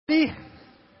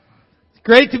It's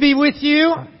great to be with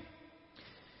you.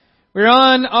 We're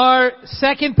on our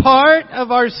second part of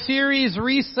our series,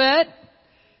 Reset.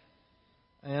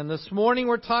 And this morning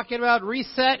we're talking about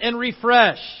reset and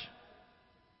refresh.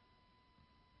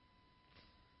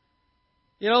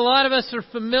 You know, a lot of us are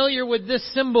familiar with this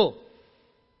symbol.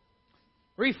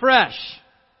 Refresh.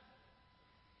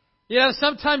 You know,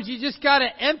 sometimes you just got to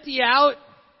empty out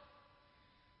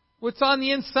what's on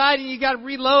the inside and you got to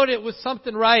reload it with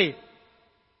something right.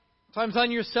 Sometimes on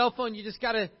your cell phone you just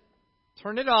got to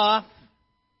turn it off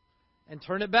and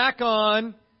turn it back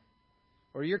on,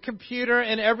 or your computer,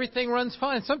 and everything runs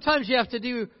fine. Sometimes you have to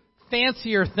do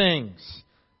fancier things,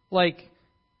 like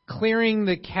clearing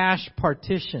the cache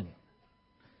partition.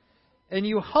 And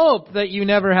you hope that you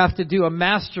never have to do a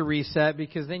master reset,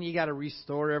 because then you got to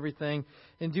restore everything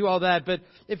and do all that. But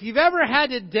if you've ever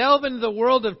had to delve into the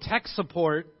world of tech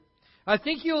support, I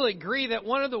think you'll agree that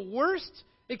one of the worst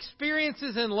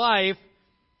experiences in life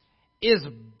is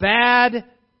bad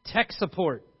tech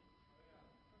support.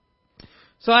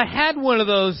 So I had one of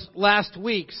those last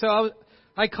week. So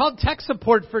I called tech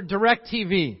support for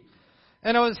DirecTV.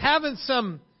 And I was having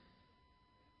some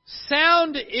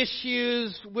sound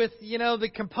issues with, the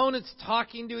components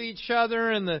talking to each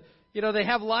other, and they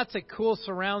have lots of cool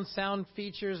surround sound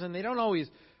features, and they don't always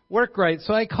work right.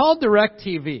 So I called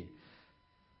DirecTV.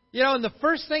 And the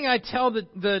first thing I tell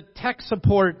the tech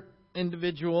support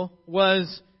individual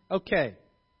was, okay,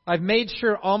 I've made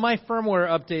sure all my firmware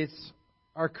updates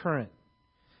are current.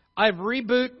 I've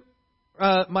rebooted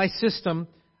my system.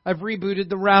 I've rebooted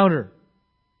the router.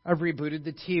 I've rebooted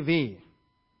the TV.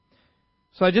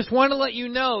 So I just want to let you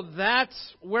know that's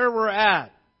where we're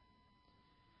at.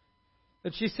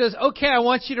 And she says, okay, I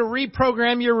want you to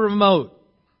reprogram your remote.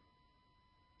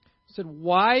 I said,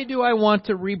 why do I want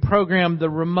to reprogram the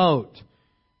remote?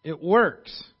 It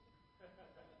works.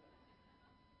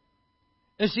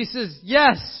 And she says,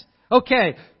 yes.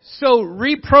 Okay, so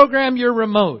reprogram your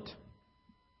remote.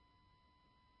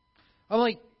 I'm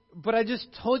like, but I just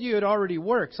told you it already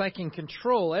works. I can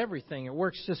control everything. It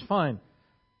works just fine.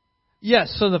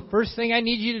 Yes, so the first thing I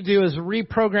need you to do is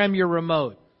reprogram your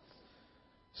remote.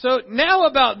 So now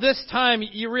about this time,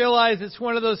 you realize it's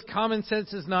one of those common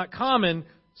sense is not common.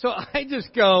 So I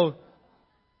just go,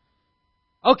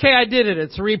 okay, I did it.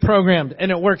 It's reprogrammed,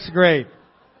 and it works great.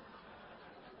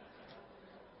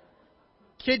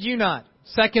 Kid you not.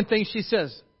 Second thing she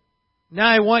says, now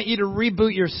I want you to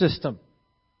reboot your system.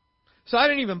 So I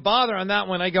didn't even bother on that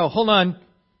one. I go, hold on.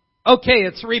 Okay,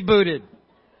 it's rebooted.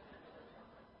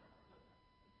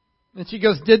 And she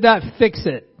goes, did that fix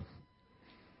it?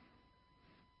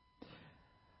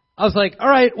 I was like, all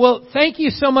right, well, thank you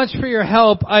so much for your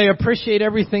help. I appreciate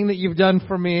everything that you've done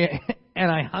for me.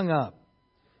 And I hung up.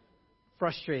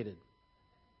 Frustrated.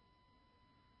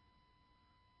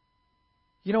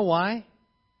 You know why?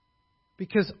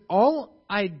 Because all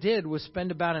I did was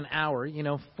spend about an hour,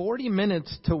 40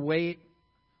 minutes to wait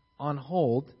on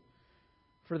hold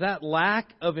for that lack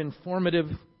of informative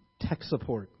tech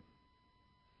support.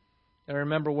 I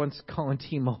remember once calling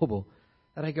T-Mobile,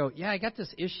 and I go, yeah, I got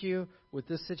this issue with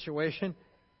this situation,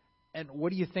 and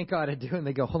what do you think I ought to do? And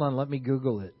they go, hold on, let me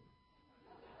Google it.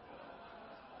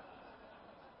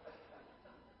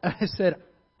 And I said,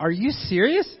 are you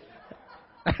serious?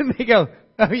 And they go,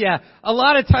 oh yeah, a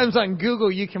lot of times on Google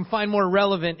you can find more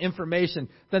relevant information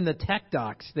than the tech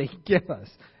docs they give us.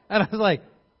 And I was like,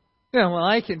 well,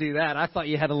 I can do that. I thought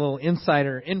you had a little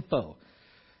insider info.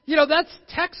 That's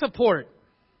tech support.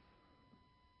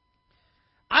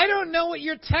 I don't know what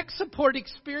your tech support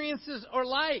experiences are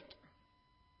like.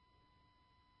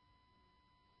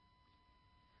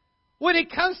 When it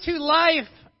comes to life,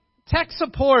 tech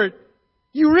support,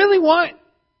 you really want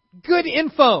good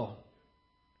info.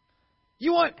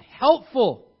 You want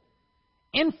helpful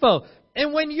info.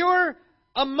 And when your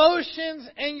emotions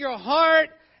and your heart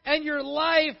and your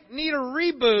life need a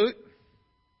reboot,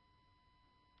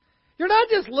 you're not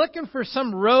just looking for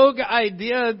some rogue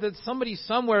idea that somebody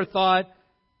somewhere thought,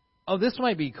 oh, this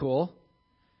might be cool.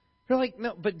 You're like,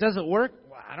 no, but does it work?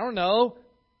 Well, I don't know.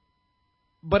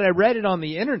 But I read it on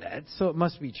the internet, so it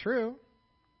must be true.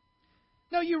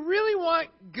 No, you really want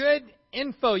good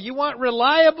info. You want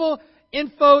reliable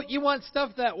info. You want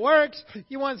stuff that works.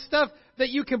 You want stuff that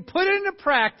you can put into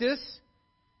practice.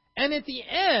 And at the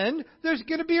end, there's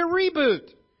going to be a reboot.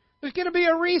 There's going to be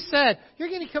a reset. You're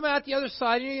going to come out the other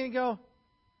side and you're going to go,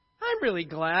 I'm really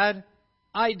glad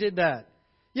I did that.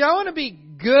 Yeah, I want to be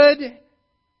good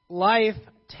life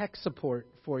tech support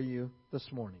for you this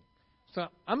morning. So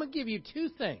I'm going to give you two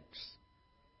things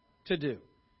to do.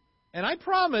 And I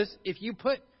promise if you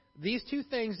put these two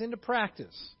things into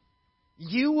practice,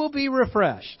 you will be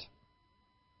refreshed.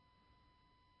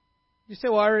 You say,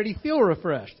 well, I already feel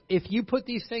refreshed. If you put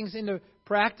these things into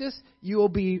practice, you will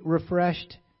be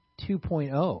refreshed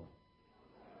 2.0.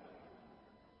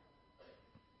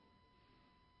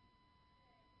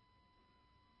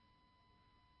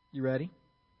 You ready?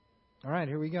 All right,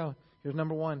 here we go. Here's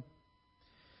number 1.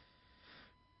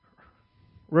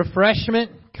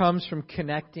 Refreshment comes from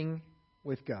connecting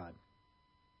with God.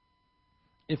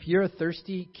 If you're a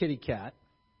thirsty kitty cat,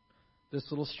 this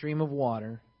little stream of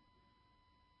water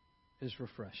is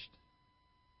refreshed.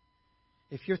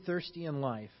 If you're thirsty in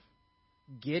life,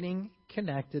 getting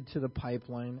connected to the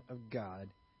pipeline of God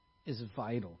is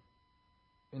vital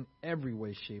in every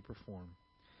way, shape, or form.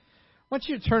 I want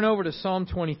you to turn over to Psalm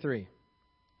 23.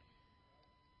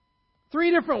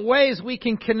 3 different ways we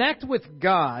can connect with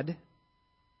God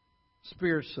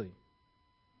spiritually.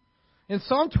 In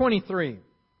Psalm 23,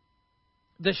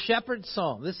 the Shepherd's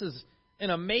Psalm, this is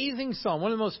an amazing psalm,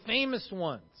 one of the most famous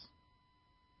ones.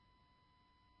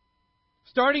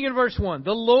 Starting in verse 1,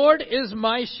 the Lord is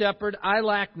my shepherd, I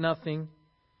lack nothing.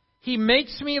 He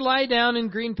makes me lie down in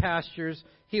green pastures.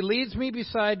 He leads me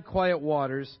beside quiet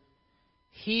waters.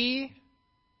 He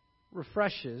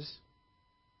refreshes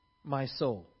my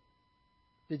soul.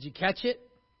 Did you catch it?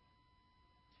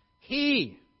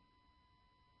 He,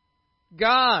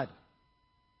 God,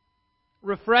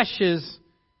 refreshes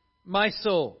my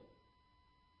soul.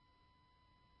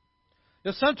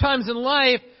 Now, sometimes in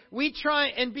life, we try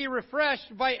and be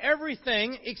refreshed by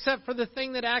everything except for the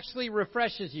thing that actually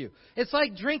refreshes you. It's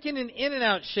like drinking an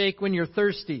In-N-Out shake when you're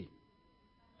thirsty.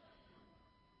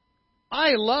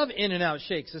 I love In-N-Out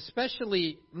shakes,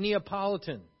 especially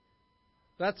Neapolitan.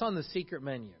 That's on the secret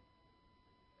menu.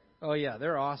 Oh yeah,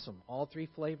 they're awesome. All 3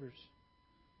 flavors.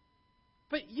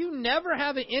 But you never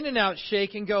have an In-N-Out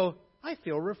shake and go, I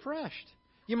feel refreshed.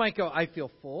 You might go, I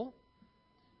feel full.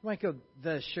 You might go,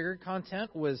 the sugar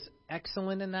content was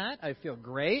excellent in that. I feel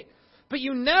great. But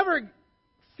you never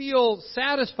feel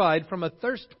satisfied from a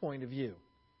thirst point of view.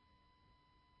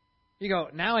 You go,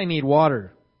 now I need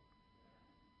water.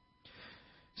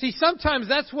 See, sometimes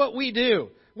that's what we do.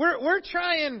 We're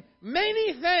trying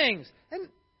many things, and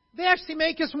they actually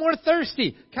make us more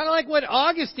thirsty. Kind of like what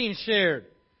Augustine shared.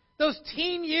 Those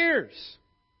teen years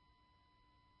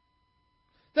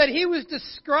that he was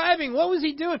describing. What was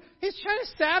he doing? He's trying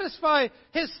to satisfy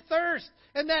his thirst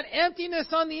and that emptiness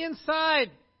on the inside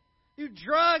through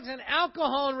drugs and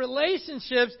alcohol and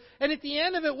relationships. And at the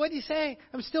end of it, what did he say?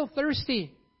 I'm still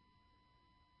thirsty.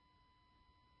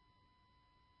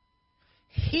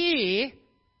 He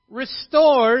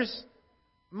restores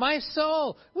my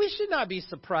soul. We should not be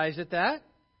surprised at that.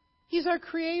 He's our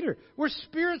creator. We're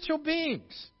spiritual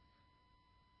beings.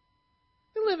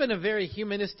 We live in a very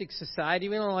humanistic society.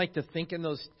 We don't like to think in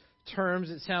those terms.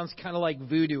 It sounds kind of like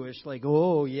voodoo-ish, like,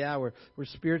 oh, yeah, we're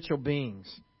spiritual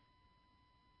beings.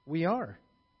 We are.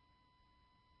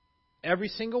 Every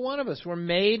single one of us. We're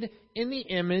made in the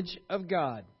image of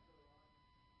God.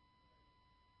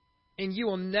 And you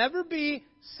will never be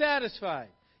satisfied.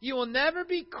 You will never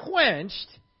be quenched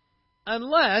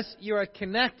unless you are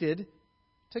connected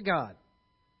to God.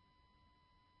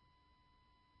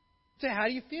 So how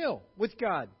do you feel with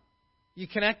God? You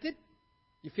connected?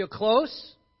 You feel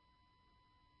close?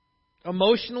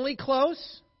 Emotionally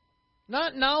close?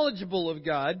 Not knowledgeable of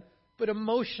God, but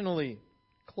emotionally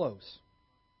close.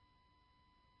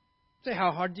 Say,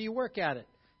 how hard do you work at it?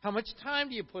 How much time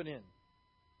do you put in?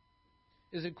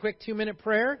 Is it quick 2-minute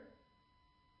prayer?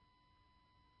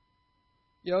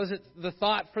 You know, is it the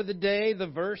thought for the day, the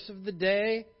verse of the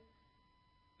day?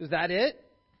 Is that it?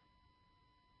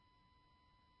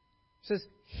 It says,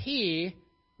 He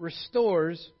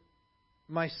restores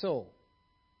my soul.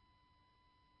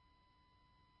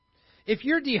 If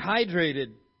you're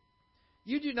dehydrated,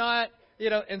 you do not,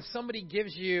 and somebody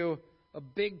gives you a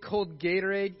big cold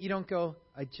Gatorade, you don't go,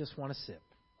 I just want a sip.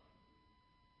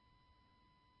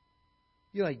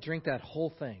 You drink that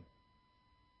whole thing.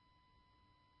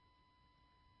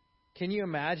 Can you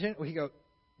imagine? We go,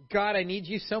 God, I need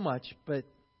you so much, but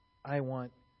I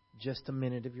want just a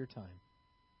minute of your time.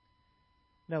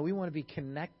 No, we want to be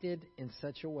connected in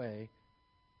such a way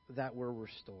that we're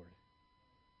restored.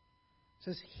 It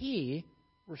says, He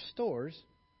restores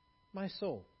my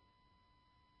soul.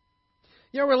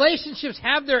 Relationships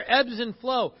have their ebbs and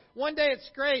flow. One day it's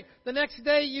great. The next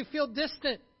day you feel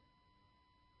distant.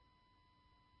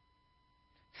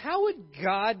 How would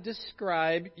God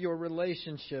describe your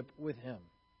relationship with Him?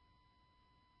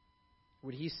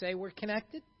 Would He say we're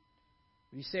connected?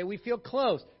 Would He say we feel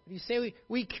close? Would He say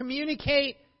we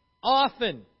communicate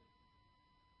often?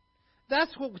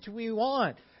 That's what we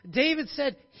want. David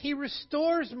said, He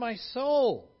restores my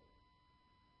soul.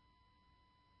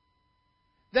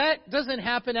 That doesn't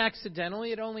happen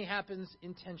accidentally. It only happens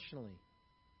intentionally.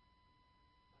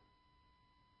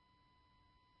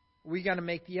 We got to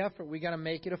make the effort. We got to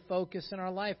make it a focus in our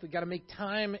life. We got to make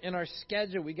time in our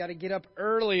schedule. We got to get up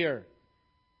earlier.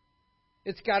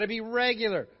 It's got to be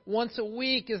regular. Once a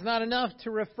week is not enough to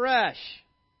refresh,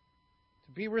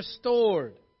 to be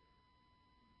restored.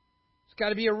 It's got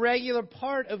to be a regular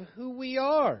part of who we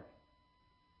are.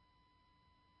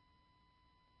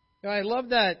 Now, I love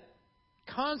that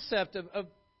concept of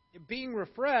being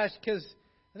refreshed, because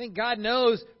I think God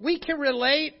knows we can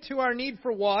relate to our need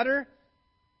for water.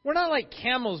 We're not like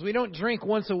camels. We don't drink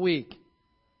once a week.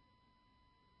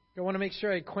 I want to make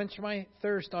sure I quench my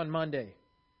thirst on Monday.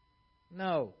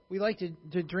 No, we like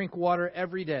to drink water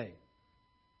every day.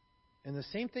 And the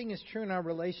same thing is true in our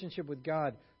relationship with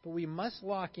God. But we must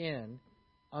lock in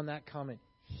on that comment.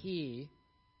 He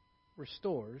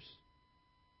restores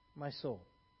my soul.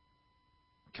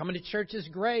 Coming to church is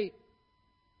great.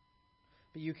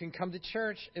 But you can come to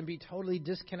church and be totally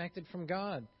disconnected from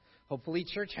God. Hopefully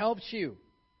church helps you.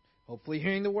 Hopefully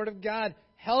hearing the Word of God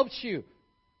helps you.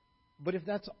 But if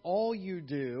that's all you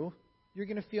do, you're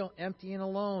going to feel empty and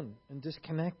alone and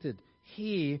disconnected.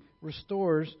 He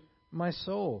restores my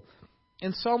soul.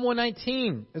 In Psalm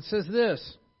 119, it says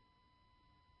this,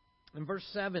 in verse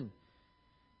 7,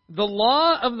 the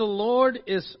law of the Lord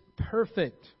is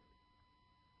perfect,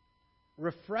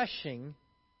 refreshing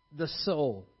the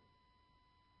soul.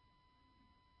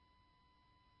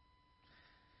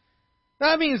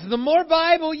 That means the more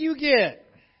Bible you get,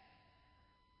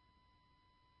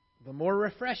 the more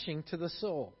refreshing to the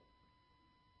soul.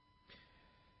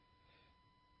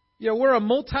 We're a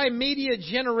multimedia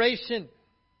generation,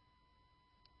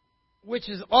 which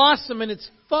is awesome, and it's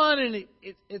fun, and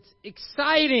it's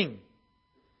exciting.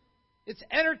 It's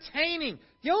entertaining.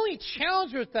 The only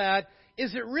challenge with that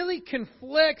is it really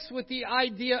conflicts with the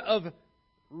idea of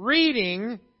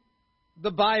reading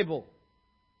the Bible.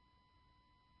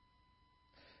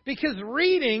 Because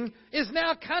reading is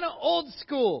now kind of old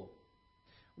school.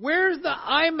 Where's the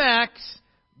IMAX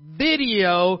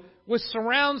video with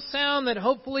surround sound that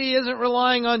hopefully isn't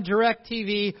relying on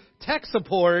DirecTV tech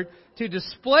support to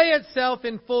display itself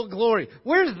in full glory?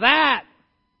 Where's that?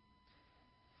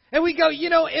 And we go,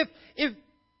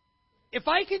 if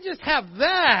I could just have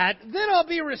that, then I'll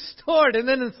be restored. And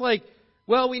then it's like,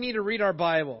 well, we need to read our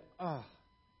Bible. Oh,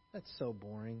 that's so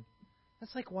boring.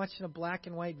 That's like watching a black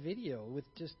and white video with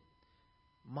just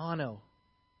mono.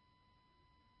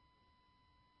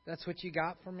 That's what you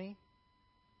got for me?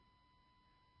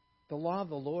 The law of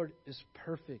the Lord is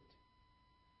perfect,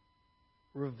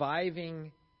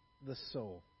 reviving the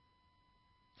soul.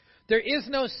 There is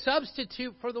no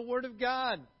substitute for the Word of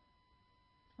God.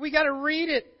 We got to read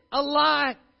it a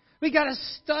lot. We got to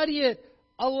study it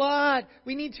a lot.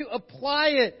 We need to apply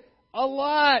it a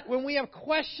lot. When we have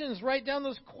questions, write down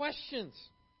those questions.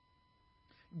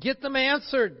 Get them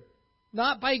answered,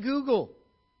 not by Google.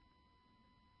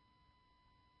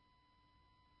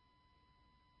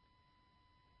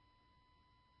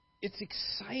 It's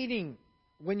exciting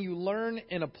when you learn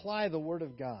and apply the Word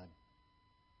of God.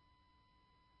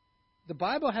 The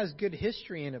Bible has good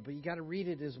history in it, but you got to read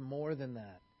it as more than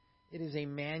that. It is a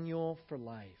manual for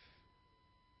life.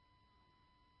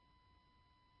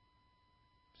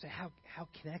 So how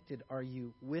connected are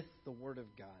you with the Word of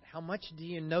God? How much do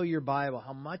you know your Bible?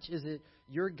 How much is it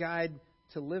your guide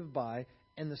to live by?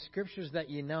 And the scriptures that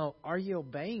you know, are you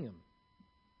obeying them?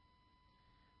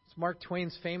 It's Mark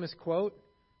Twain's famous quote,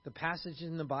 the passages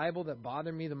in the Bible that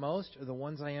bother me the most are the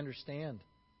ones I understand.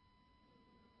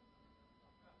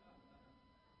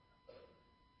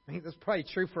 I think that's probably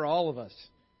true for all of us.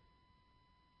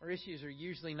 Our issues are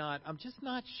usually not, I'm just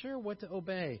not sure what to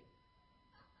obey.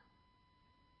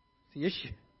 It's the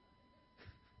issue.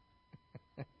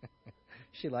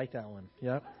 She liked that one.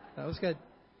 Yep, that was good.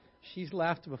 She's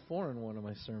laughed before in one of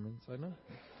my sermons, I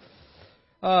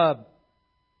know.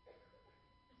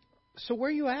 So where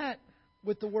are you at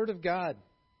with the Word of God?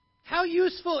 How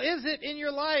useful is it in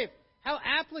your life? How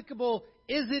applicable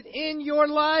is it in your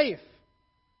life?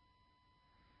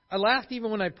 I laughed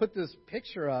even when I put this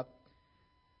picture up,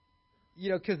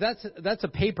 because that's a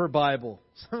paper Bible.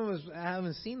 Some of us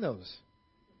haven't seen those.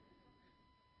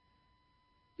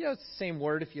 It's the same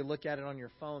word if you look at it on your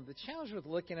phone. The challenge with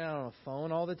looking at it on a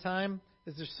phone all the time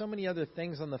is there's so many other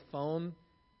things on the phone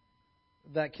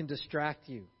that can distract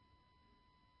you.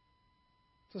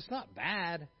 So it's not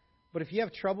bad, but if you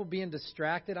have trouble being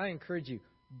distracted, I encourage you,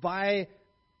 buy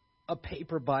a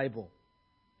paper Bible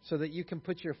so that you can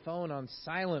put your phone on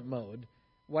silent mode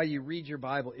while you read your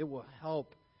Bible. It will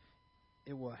help.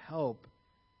 It will help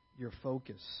your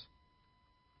focus.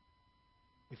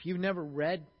 If you've never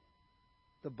read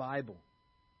the Bible,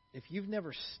 if you've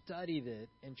never studied it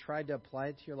and tried to apply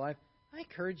it to your life, I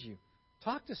encourage you,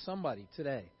 talk to somebody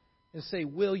today and say,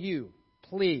 will you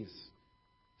please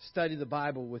study the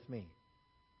Bible with me?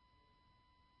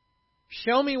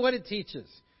 Show me what it teaches.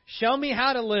 Show me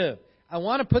how to live. I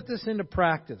want to put this into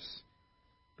practice.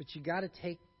 But you got to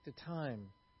take the time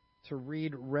to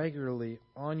read regularly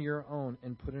on your own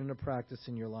and put it into practice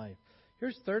in your life.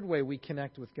 Here's the third way we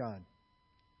connect with God.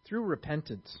 Through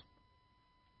repentance.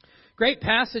 Great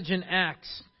passage in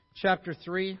Acts chapter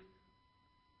 3.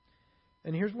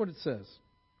 And here's what it says.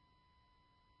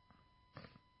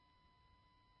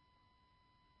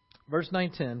 Verse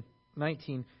 19,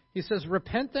 he says,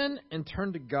 repent then and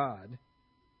turn to God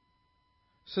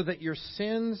so that your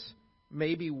sins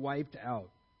may be wiped out,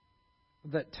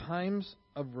 that times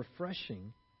of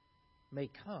refreshing may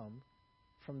come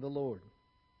from the Lord.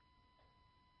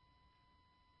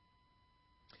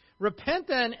 Repent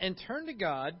then and turn to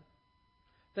God,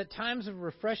 that times of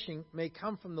refreshing may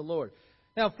come from the Lord.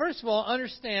 Now, first of all,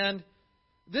 understand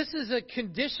this is a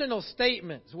conditional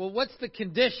statement. Well, what's the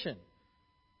condition?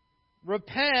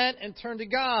 Repent and turn to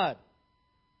God.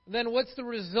 Then what's the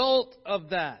result of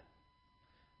that?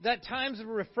 That times of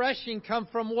refreshing come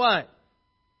from what?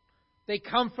 They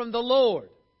come from the Lord.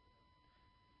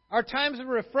 Our times of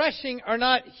refreshing are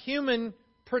not human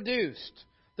produced.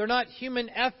 They're not human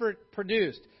effort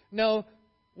produced. No,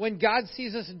 when God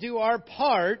sees us do our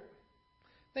part,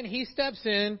 then He steps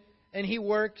in and He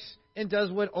works and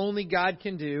does what only God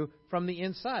can do from the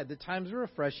inside. The times of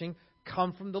refreshing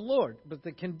come from the Lord. But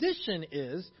the condition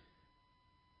is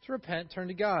to repent, turn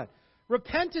to God.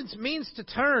 Repentance means to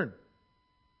turn.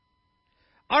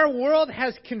 Our world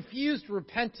has confused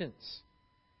repentance.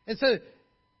 And so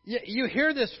you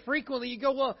hear this frequently. You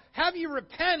go, well, have you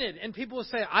repented? And people will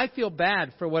say, I feel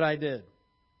bad for what I did.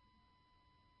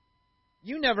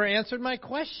 You never answered my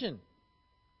question.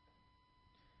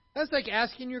 That's like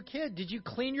asking your kid, did you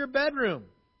clean your bedroom?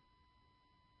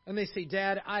 And they say,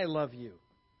 Dad, I love you.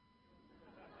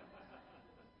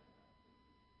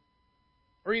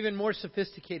 Or even more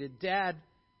sophisticated, Dad,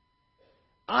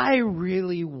 I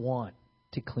really want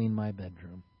to clean my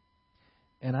bedroom.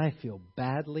 And I feel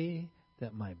badly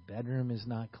that my bedroom is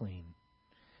not clean.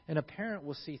 And a parent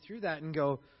will see through that and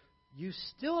go, you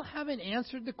still haven't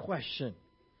answered the question.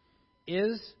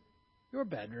 Is your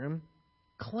bedroom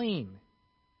clean?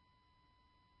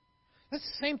 That's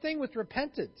the same thing with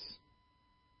repentance.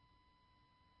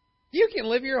 You can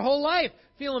live your whole life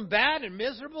feeling bad and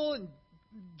miserable and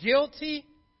guilty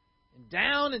and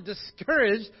down and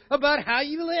discouraged about how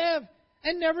you live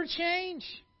and never change.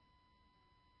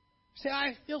 Say,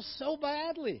 I feel so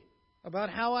badly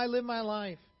about how I live my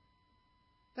life.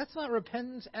 That's not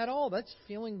repentance at all. That's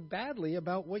feeling badly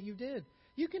about what you did.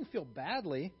 You can feel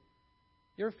badly.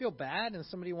 You ever feel bad and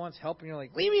somebody wants help and you're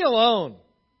like, leave me alone.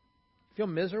 Feel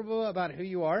miserable about who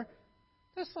you are?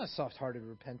 That's not soft-hearted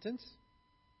repentance.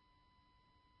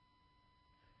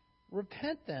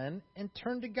 Repent then and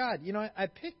turn to God. You know, I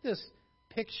picked this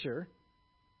picture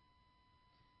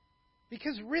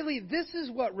because really this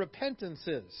is what repentance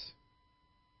is.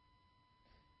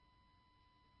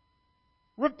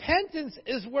 Repentance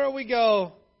is where we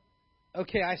go,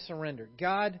 okay, I surrender.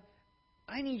 God,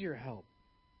 I need your help.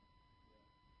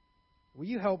 Will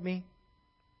you help me?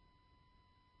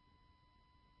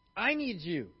 I need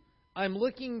you. I'm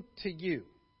looking to you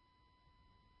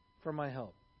for my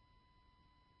help.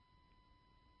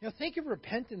 You know, think of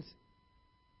repentance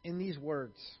in these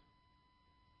words,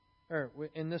 or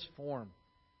in this form.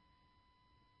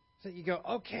 So you go,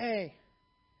 okay,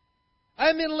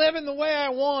 I've been living the way I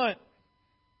want.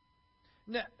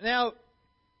 Now,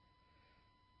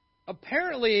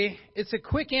 apparently, it's a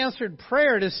quick answered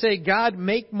prayer to say, God,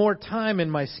 make more time in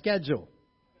my schedule.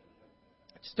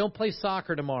 Just don't play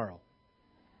soccer tomorrow.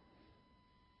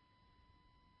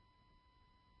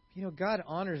 You know, God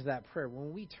honors that prayer.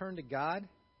 When we turn to God,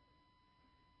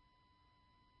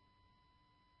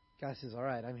 God says, all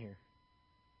right, I'm here.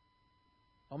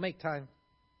 I'll make time.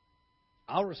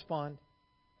 I'll respond.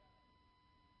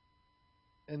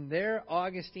 And there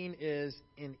Augustine is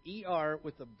in ER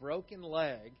with a broken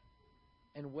leg.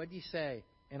 And what did he say?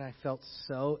 And I felt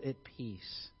so at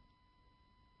peace.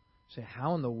 So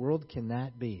how in the world can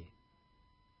that be?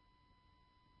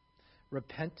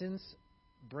 Repentance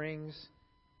brings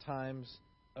times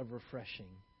of refreshing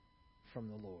from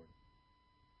the Lord.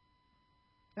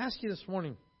 I ask you this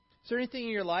morning, is there anything in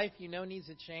your life you know needs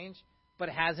to change, but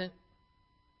hasn't?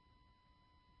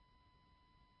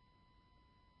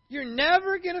 You're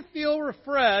never going to feel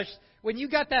refreshed when you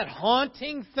got that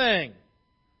haunting thing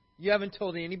you haven't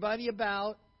told anybody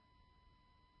about.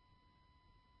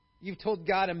 You've told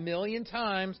God 1,000,000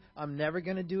 times, I'm never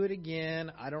going to do it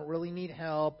again. I don't really need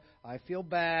help. I feel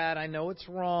bad. I know it's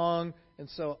wrong. And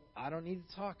so I don't need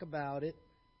to talk about it.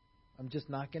 I'm just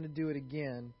not going to do it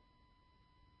again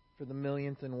for the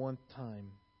 1,000,000th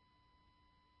time.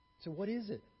 So what is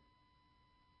it?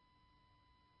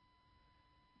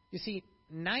 You see,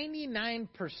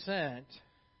 99%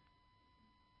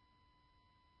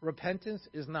 repentance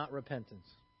is not repentance.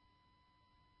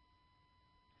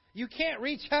 You can't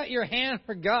reach out your hand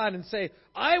for God and say,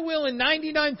 I will in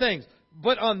 99 things,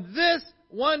 but on this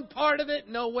one part of it,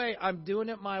 no way. I'm doing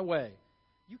it my way.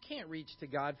 You can't reach to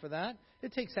God for that.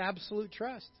 It takes absolute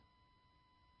trust.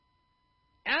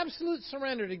 Absolute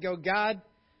surrender to go, God,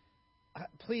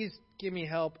 please give me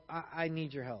help. I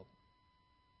need your help.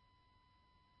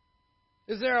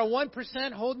 Is there a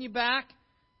 1% holding you back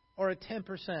or a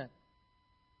 10%?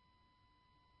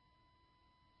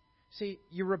 See,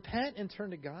 you repent and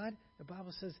turn to God. The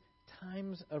Bible says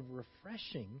times of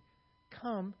refreshing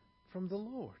come from the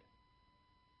Lord.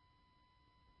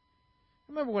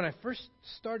 I remember when I first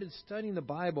started studying the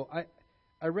Bible,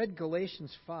 I read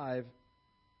Galatians 5,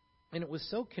 and it was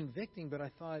so convicting, but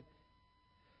I thought,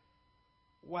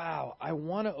 wow, I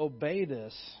want to obey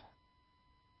this,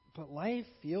 but life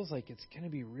feels like it's going to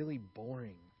be really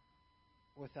boring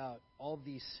without all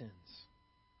these sins.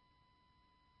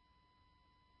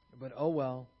 But oh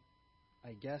well,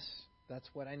 I guess that's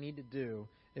what I need to do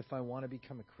if I want to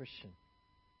become a Christian.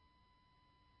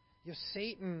 You know,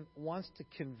 Satan wants to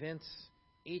convince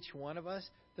each one of us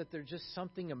that there's just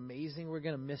something amazing we're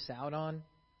going to miss out on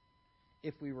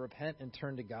if we repent and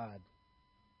turn to God.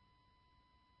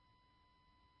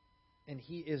 And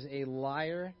he is a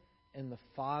liar and the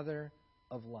father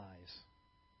of lies.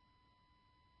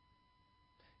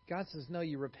 God says, no,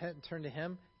 you repent and turn to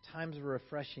him, times of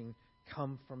refreshing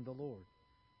come from the Lord.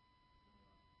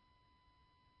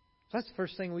 So that's the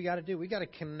first thing we got to do. We got to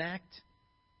connect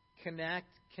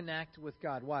with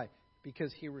God. Why?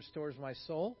 Because he restores my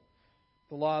soul.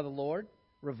 The law of the Lord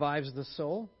revives the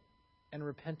soul. And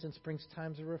repentance brings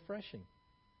times of refreshing.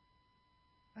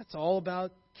 That's all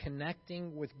about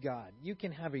connecting with God. You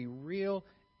can have a real,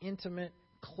 intimate,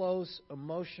 close,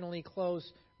 emotionally close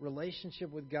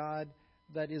relationship with God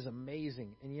that is amazing.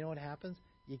 And you know what happens?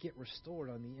 You get restored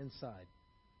on the inside.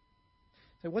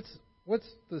 So what's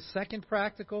the second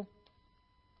practical?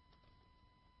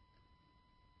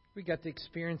 We got to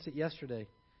experience it yesterday.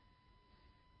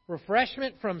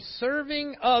 Refreshment from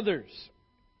serving others.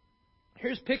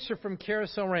 Here's a picture from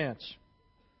Carousel Ranch.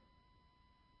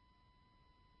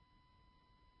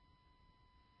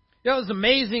 It was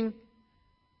amazing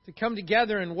to come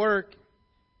together and work.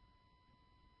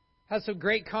 Had some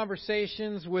great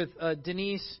conversations with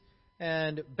Denise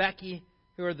and Becky,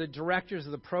 who are the directors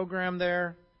of the program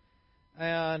there.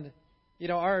 And, you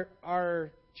know,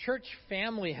 our church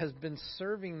family has been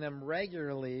serving them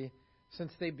regularly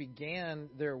since they began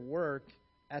their work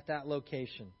at that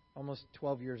location almost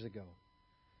 12 years ago.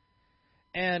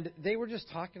 And they were just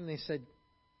talking, and they said,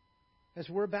 as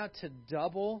we're about to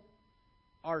double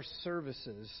our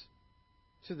services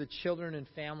to the children and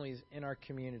families in our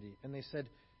community, and they said,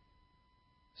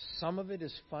 some of it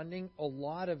is funding, a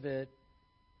lot of it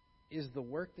is the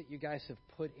work that you guys have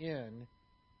put in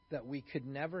that we could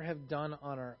never have done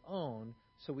on our own,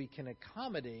 so we can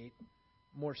accommodate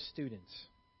more students.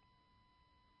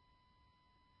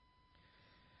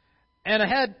 And I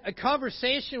had a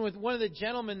conversation with one of the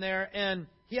gentlemen there, and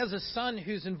he has a son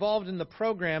who's involved in the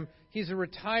program. He's a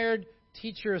retired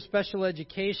teacher of special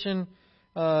education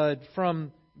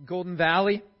from Golden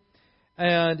Valley.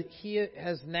 And he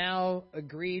has now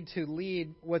agreed to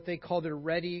lead what they call their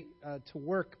Ready to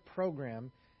Work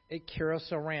program at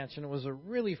Carousel Ranch. And it was a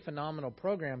really phenomenal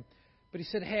program. But he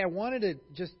said, hey, I wanted to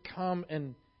just come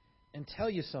and tell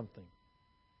you something.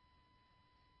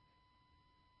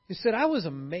 He said, I was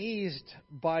amazed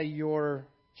by your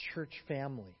church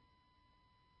family.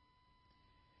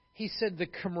 He said, the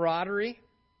camaraderie,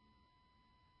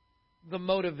 the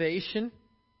motivation.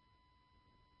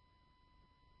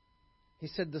 He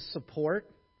said, the support.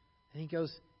 And he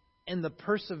goes, and the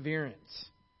perseverance.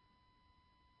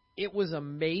 It was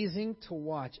amazing to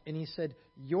watch. And he said,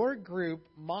 your group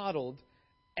modeled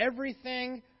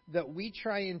everything that we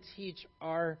try and teach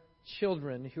our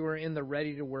children who are in the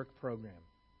Ready to Work program.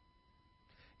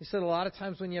 He said a lot of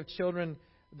times when you have children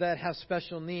that have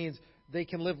special needs, they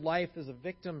can live life as a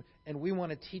victim, and we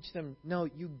want to teach them, no,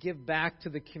 you give back to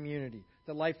the community.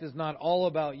 that life is not all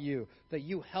about you, that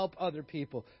you help other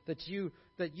people, that you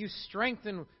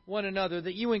strengthen one another,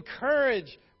 that you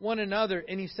encourage one another.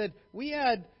 And he said, we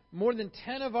had more than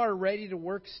 10 of our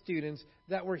ready-to-work students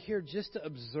that were here just to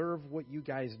observe what you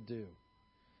guys do.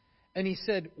 And he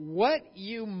said, what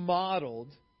you modeled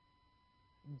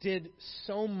did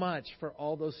so much for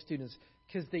all those students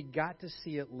because they got to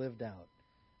see it lived out.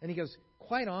 And he goes,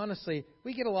 quite honestly,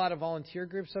 we get a lot of volunteer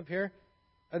groups up here,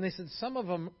 and they said some of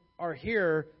them are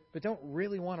here but don't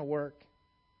really want to work.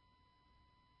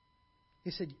 He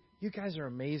said, you guys are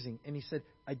amazing. And he said,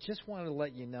 I just wanted to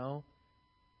let you know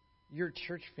your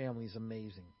church family is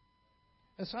amazing.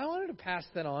 And so I wanted to pass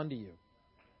that on to you.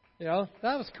 You know,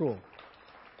 that was cool.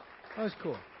 That was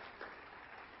cool.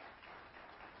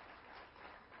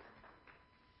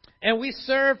 And we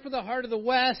serve for the Heart of the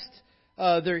West.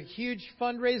 Their huge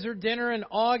fundraiser dinner in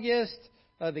August.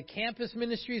 The campus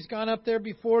ministry has gone up there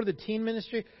before, the teen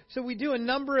ministry. So we do a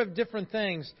number of different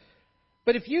things.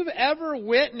 But if you've ever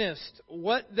witnessed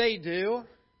what they do,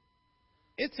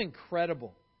 it's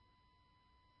incredible.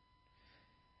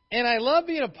 And I love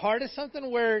being a part of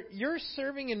something where you're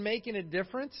serving and making a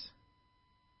difference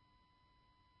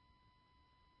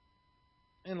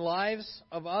in lives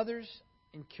of others,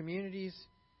 in communities,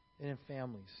 and in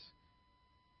families.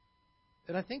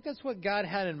 And I think that's what God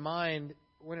had in mind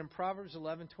when in Proverbs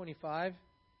 11:25,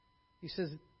 he says,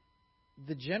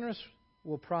 the generous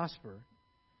will prosper.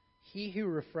 He who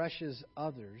refreshes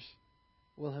others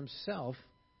will himself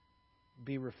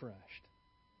be refreshed.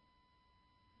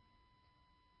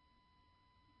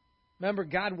 Remember,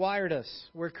 God wired us.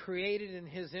 We're created in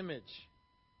His image.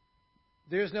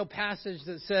 There's no passage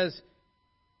that says,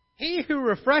 he who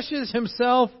refreshes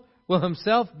himself will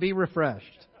himself be refreshed.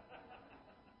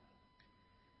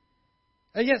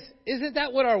 And yes, isn't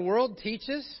that what our world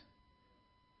teaches?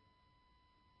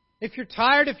 If you're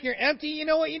tired, if you're empty, you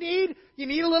know what you need? You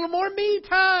need a little more me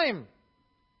time.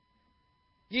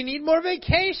 You need more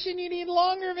vacation. You need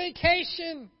longer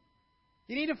vacation.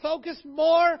 You need to focus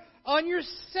more on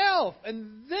yourself.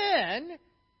 And then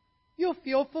you'll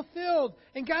feel fulfilled.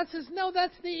 And God says, no,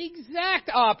 that's the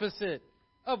exact opposite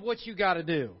of what you got to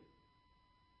do.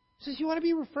 He says, you want to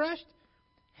be refreshed?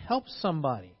 Help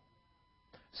somebody.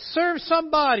 Serve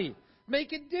somebody.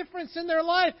 Make a difference in their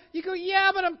life. You go,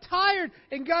 yeah, but I'm tired.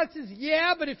 And God says,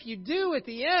 yeah, but if you do at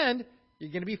the end,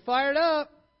 you're going to be fired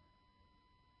up.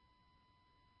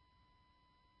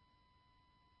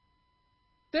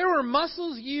 There were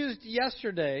muscles used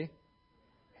yesterday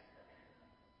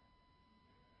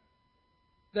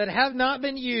that have not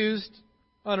been used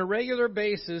on a regular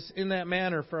basis in that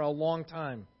manner for a long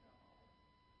time.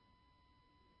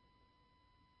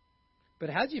 But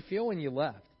how'd you feel when you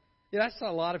left? Yeah, I saw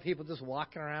a lot of people just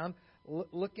walking around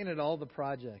looking at all the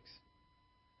projects.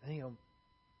 And you go,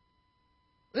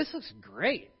 this looks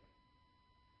great.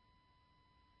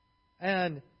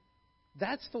 And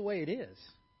that's the way it is.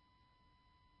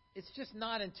 It's just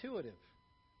not intuitive.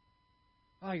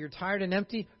 Oh, you're tired and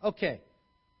empty? Okay.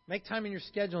 Make time in your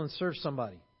schedule and serve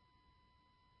somebody.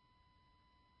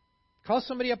 Call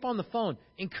somebody up on the phone.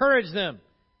 Encourage them.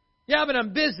 Yeah, but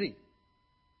I'm busy.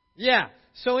 Yeah.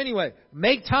 So anyway,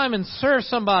 make time and serve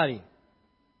somebody.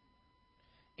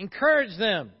 Encourage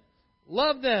them.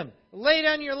 Love them. Lay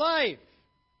down your life.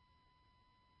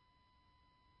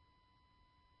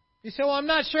 You say, well, I'm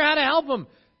not sure how to help them.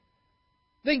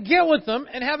 Then get with them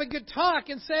and have a good talk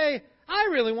and say, I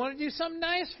really want to do something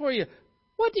nice for you.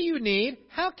 What do you need?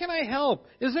 How can I help?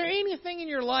 Is there anything in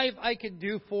your life I could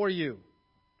do for you?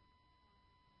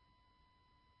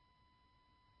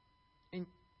 And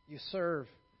you serve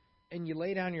and you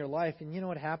lay down your life, and you know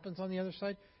what happens on the other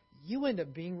side? You end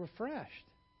up being refreshed.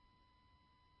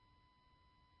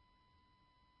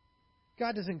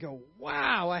 God doesn't go,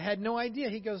 wow, I had no idea.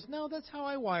 He goes, no, that's how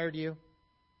I wired you.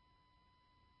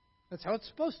 That's how it's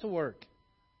supposed to work.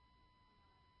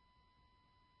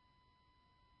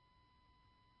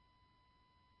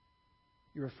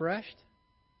 You refreshed?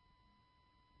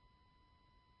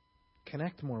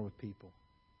 Connect more with people.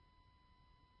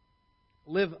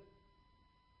 Live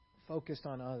focused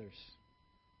on others.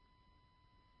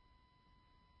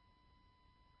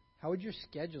 How would your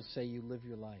schedule say you live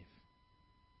your life?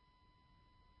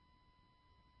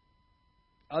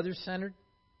 Other-centered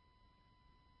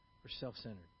or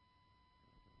self-centered?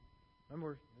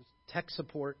 Remember, there's tech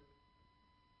support,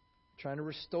 trying to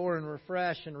restore and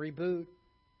refresh and reboot.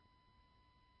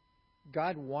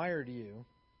 God wired you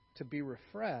to be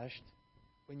refreshed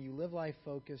when you live life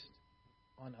focused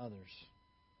on others.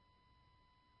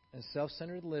 And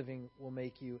self-centered living will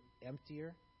make you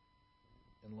emptier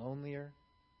and lonelier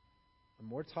and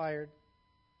more tired,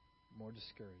 more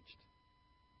discouraged.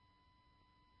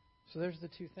 So there's the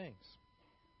two things.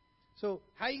 So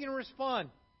how are you going to respond?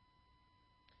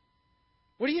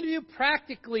 What are you going to do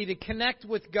practically to connect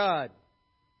with God?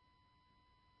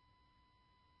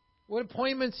 What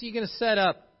appointments are you going to set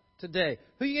up today?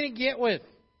 Who are you going to get with?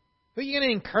 Who are you going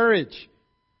to encourage?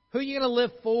 Who are you going to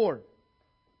live for?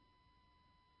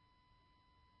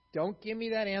 Don't give me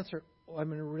that answer. Oh, I'm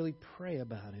going to really pray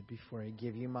about it before I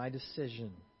give you my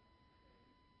decision.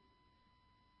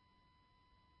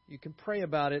 You can pray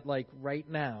about it like right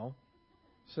now,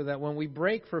 so that when we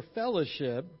break for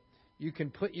fellowship, you can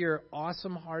put your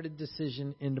awesome-hearted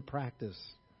decision into practice.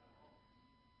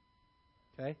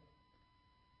 Okay?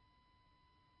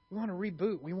 We want to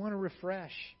reboot. We want to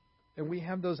refresh. And we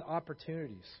have those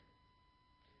opportunities.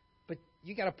 But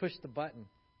you got to push the button.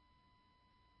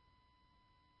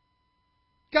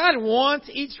 God wants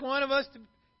each one of us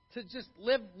to just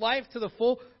live life to the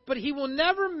full, but He will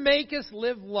never make us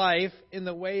live life in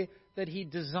the way that He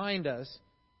designed us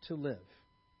to live.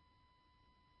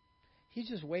 He's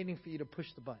just waiting for you to push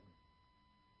the button.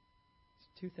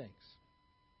 It's two things.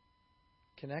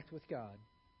 Connect with God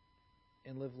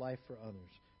and live life for others.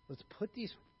 Let's put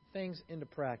these things into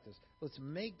practice. Let's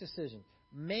make decisions,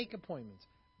 make appointments,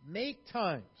 make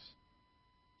times.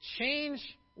 Change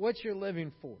what you're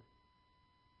living for.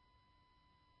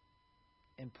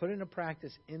 And put into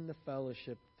practice in the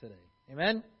fellowship today.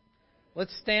 Amen?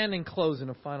 Let's stand and close in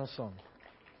a final song.